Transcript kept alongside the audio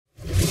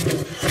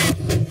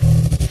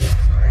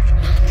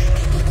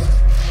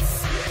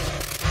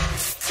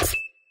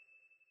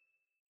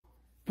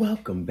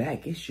Welcome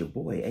back. It's your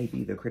boy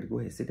AB the Critic. Go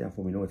ahead, sit down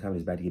for me. Know what time it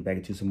is. About to get back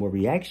into some more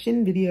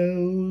reaction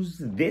videos.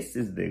 This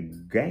is the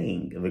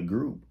gang, the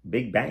group,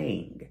 Big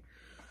Bang,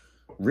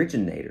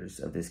 originators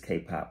of this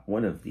K-pop.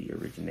 One of the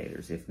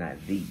originators, if not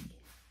the,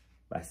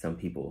 by some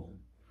people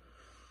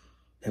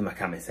in my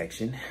comment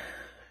section.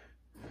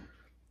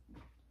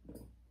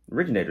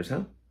 Originators,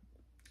 huh?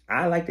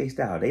 I like their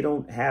style. They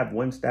don't have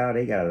one style.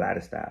 They got a lot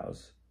of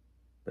styles.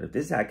 But if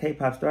this is how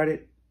K-pop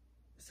started,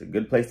 it's a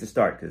good place to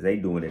start because they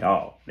doing it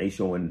all. They just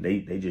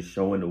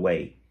showing the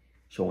way,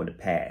 showing the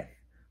path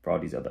for all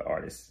these other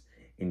artists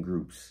and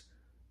groups.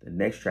 The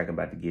next track I'm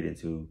about to get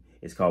into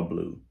is called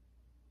Blue.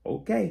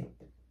 Okay.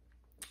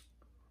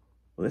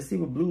 Well, let's see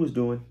what Blue is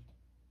doing.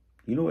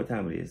 You know what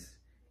time it is.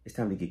 It's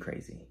time to get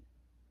crazy.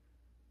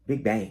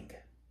 Big Bang.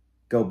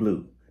 Go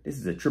Blue. This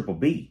is a triple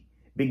B.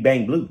 Big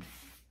Bang Blue.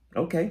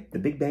 Okay, the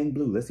Big Bang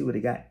Blue. Let's see what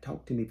they got.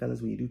 Talk to me, fellas,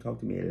 when you do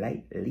talk to me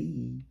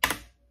lightly.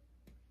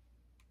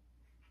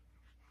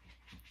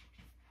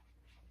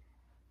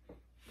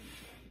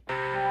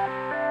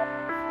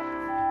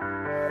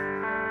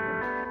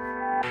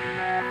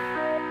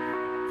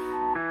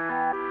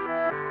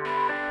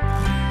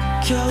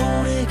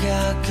 겨울이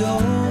가고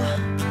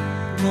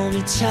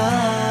봄이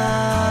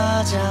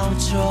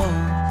찾아오죠.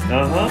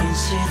 우린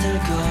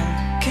시들고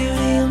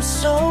그리움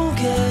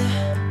속에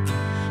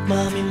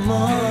맘이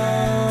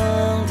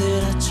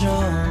멍들었죠.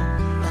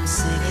 I'm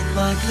singing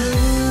my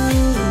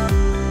blues.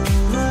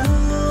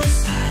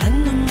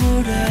 파란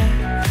눈물에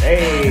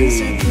파란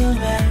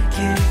슬픔에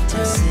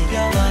길들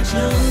새겨와줘.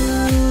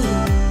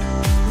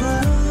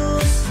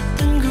 뜬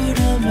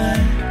구름에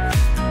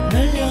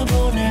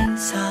날려보낸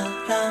사랑.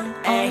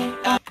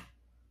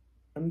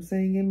 I'm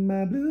singing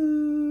my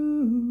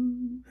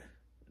blue.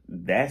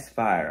 That's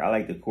fire. I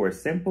like the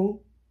chorus.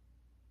 Simple,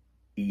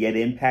 yet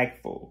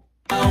impactful.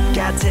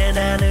 같은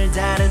하늘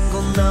다른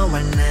곳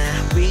너와 나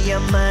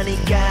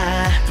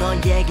위험하니까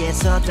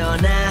너에게서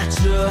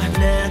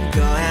떠나주는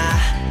거야.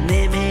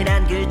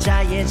 내밀한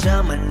글자에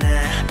저만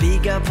나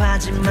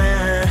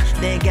비겁하지만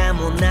내가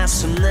못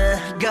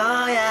나서는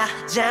거야.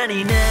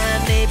 잔인한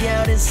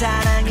이별은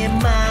사랑의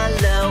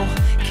말로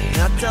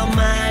그 어떤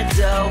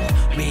말도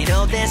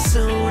위로될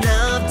순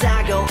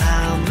없다고.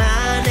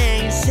 아마 내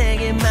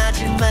인생의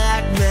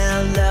마지막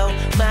멜로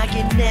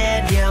막이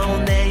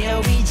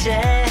내려오네요 이제.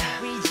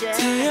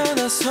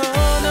 태어나서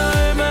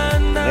널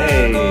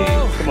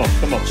만나고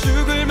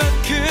죽을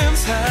만큼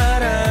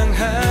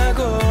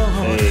사랑하고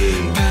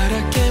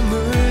바랗게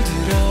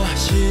물들어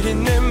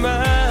시린 내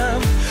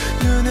맘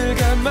눈을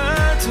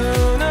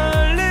감아도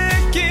널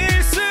느낄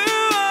수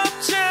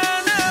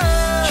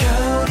없잖아.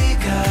 겨울이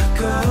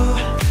가고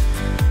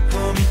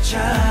봄이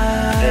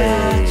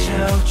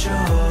찾아오죠.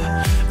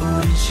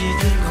 우린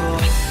시들고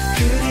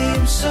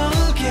그림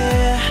속에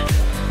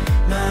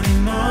맘이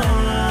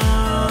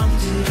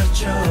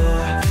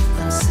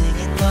I'm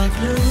singing my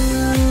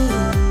blues.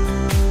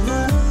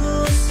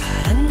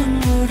 파란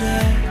눈물에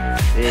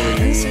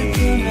파란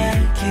슬픔에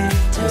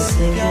길들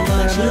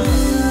새겨와줘.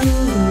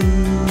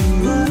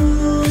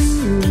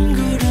 뜬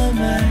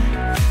구름에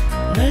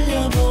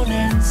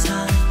날려보낸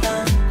사랑.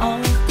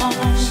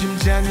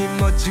 심장이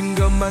멎은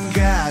것만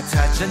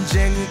같아.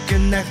 전쟁이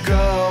끝났고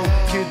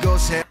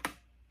그곳에.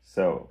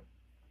 So,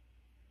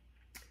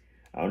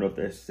 I don't know if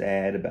they're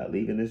sad about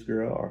leaving this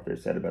girl or if they're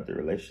sad about their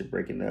relationship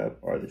breaking up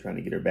or they're trying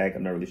to get her back.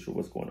 I'm not really sure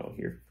what's going on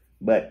here.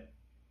 But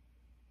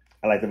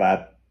I like the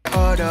vibe.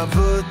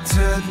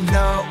 얼어붙은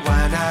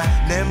너와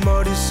나 내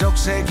머릿속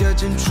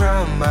새겨진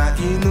트라우마.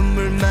 이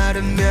눈물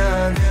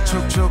마르면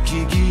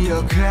촉촉히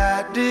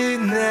기억하리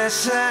내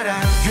사랑.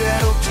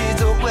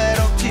 괴롭지도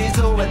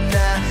외롭지도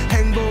않아.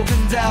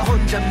 행복은 다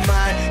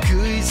혼잣말.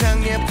 그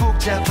이상의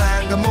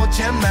복잡한 건 못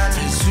참아.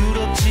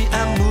 단스럽지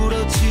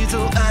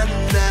아무렇지도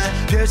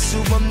않아. 별 수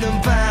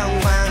없는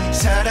방황.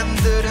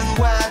 사람들은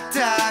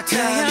왔다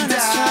간다.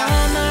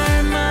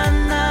 널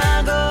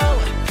만나고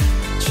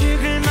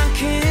죽을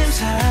만큼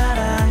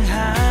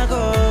사랑하고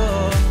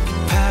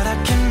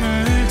파랗게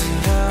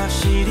물들어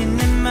시린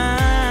내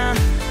맘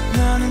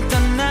너는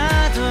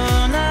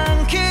떠나도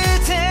난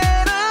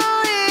그대로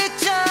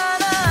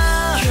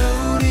있잖아.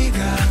 겨울이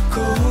가고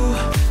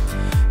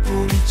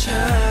봄이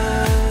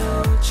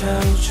찾아오죠.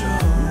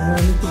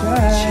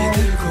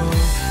 시들고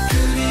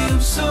그리움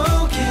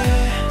속에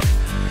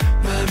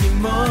맘이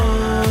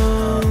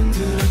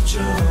멍들었죠.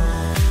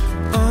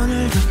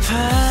 오늘도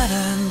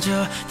파란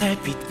저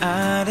달빛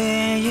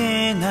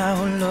아래에 나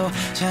홀로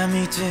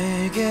잠이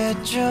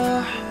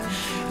들겠죠.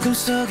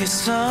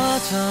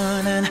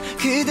 꿈속에서도 난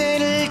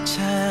그대를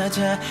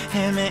찾아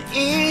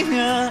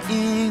헤매이며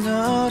이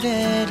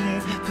노래를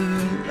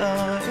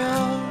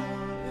불러요.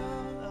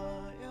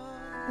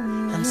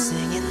 I'm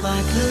singing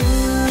my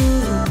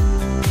blues.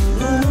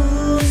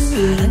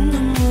 파란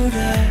눈물에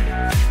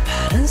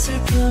파란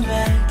슬픔에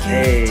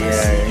길들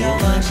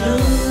새겨와줘.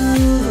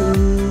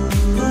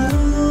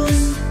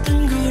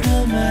 뜬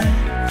구름에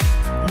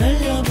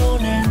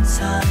날려보낸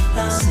사랑.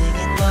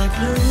 Singing my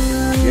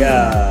blues.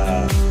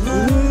 Yeah.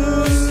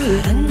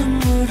 파란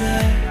눈물에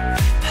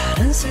파란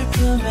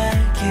슬픔에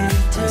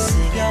길들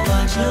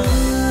새겨와줘.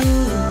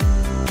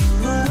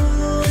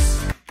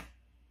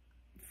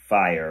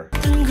 Fire.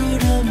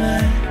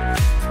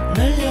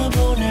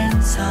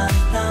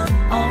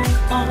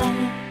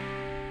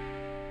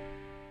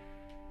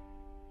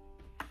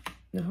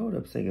 Now hold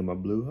up singing my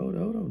blue. Hold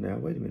on now.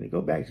 Wait a minute.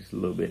 Go back just a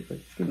little bit.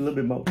 Let's get a little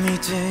bit more.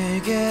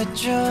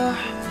 되겠죠.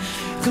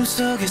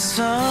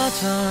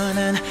 꿈속에서도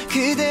난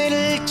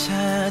그대를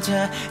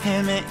찾아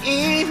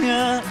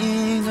헤매이며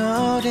이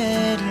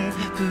노래를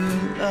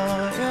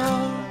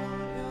불러요.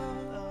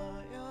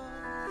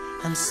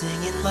 I'm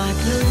singing my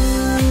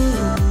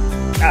blues.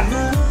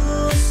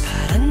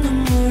 파란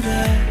눈물에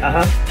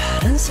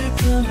파란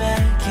슬픔에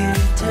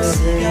깃을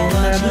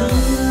쓰여와줘.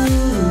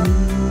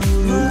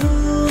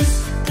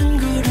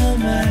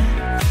 구름을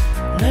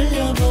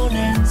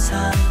날려보낸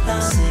사람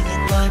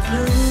Singing my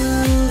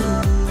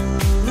blues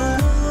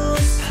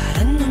파란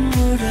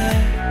눈물에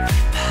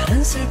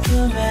파란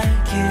슬픔에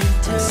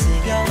깃을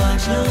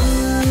쓰여와줘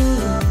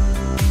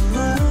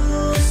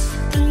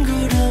뜬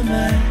구름을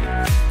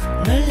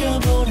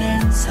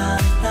날려보낸 사람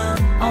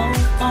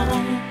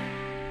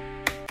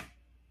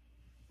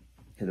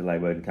Hit the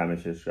like button, comment,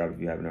 share, subscribe if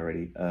you haven't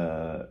already.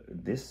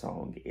 This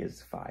song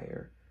is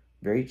fire.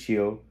 Very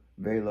chill,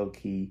 very low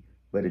key,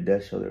 but it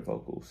does show their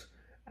vocals.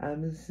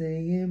 I'm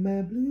singing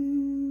my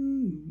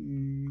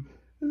blues.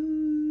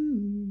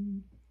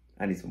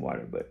 I need some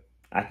water, but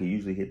I can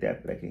usually hit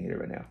that, but I can't hit it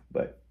right now.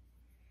 But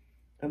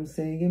I'm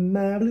singing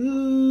my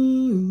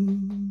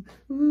blues.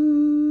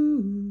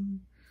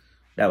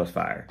 That was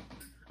fire.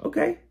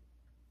 Okay.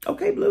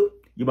 Okay, Blue.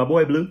 You my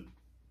boy, Blue.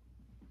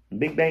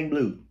 Big Bang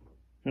Blue.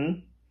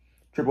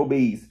 Triple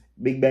B's.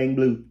 Big Bang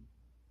Blue.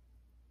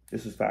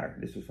 This was fire.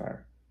 This was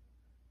fire.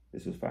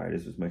 This was fire.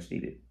 This was much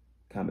needed.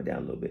 Calm it down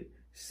a little bit.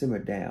 Simmer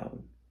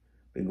down.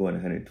 Been going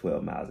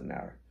 112 miles an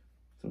hour.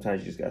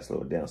 Sometimes you just gotta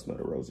slow it down. Smell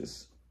the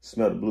roses.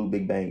 Smell the blue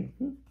Big Bang.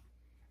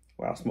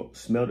 Wow,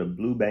 smell the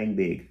blue bang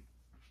big.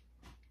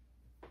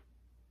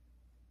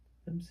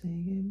 I'm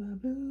singing my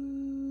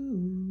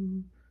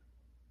blue.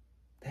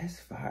 That's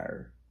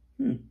fire.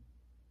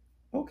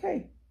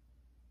 Okay.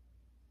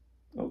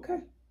 Okay.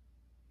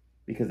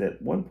 Because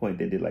at one point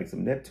they did like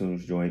some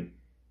Neptune's joint.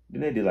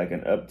 Then they did like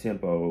an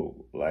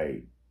up-tempo,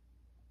 like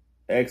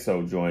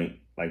EXO joint,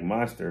 like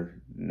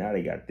Monster. Now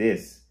they got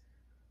this,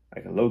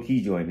 like a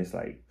low-key joint. It's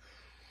like,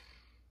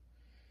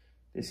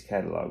 this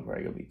catalog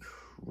probably gonna be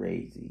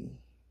crazy.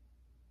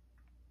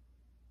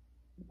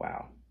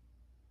 Wow.